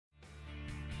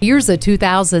Here's a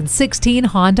 2016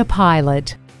 Honda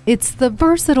Pilot. It's the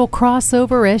versatile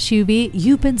crossover SUV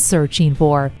you've been searching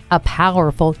for. A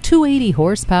powerful 280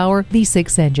 horsepower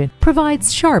V6 engine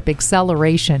provides sharp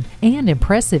acceleration and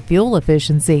impressive fuel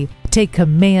efficiency. Take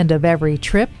command of every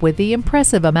trip with the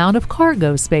impressive amount of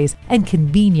cargo space and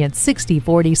convenient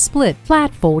 60/40 split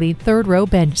flat-folding third-row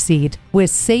bench seat. With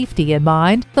safety in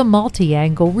mind, the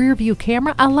multi-angle rear-view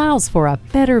camera allows for a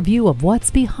better view of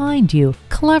what's behind you,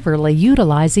 cleverly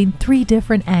utilizing 3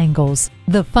 different angles.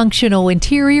 The functional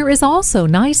interior is also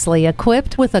nicely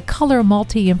equipped with a color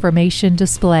multi-information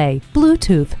display,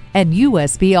 Bluetooth, and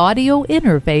USB audio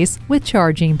interface with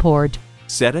charging port.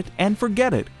 Set it and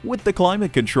forget it with the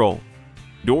climate control.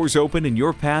 Doors open and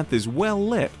your path is well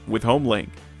lit with HomeLink.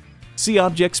 See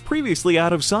objects previously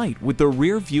out of sight with the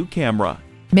rear view camera.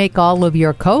 Make all of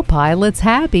your co-pilots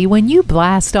happy when you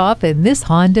blast off in this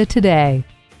Honda today.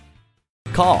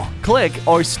 Call, click,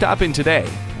 or stop in today.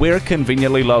 We're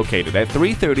conveniently located at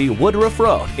 330 Woodruff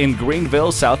Road in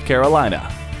Greenville, South Carolina.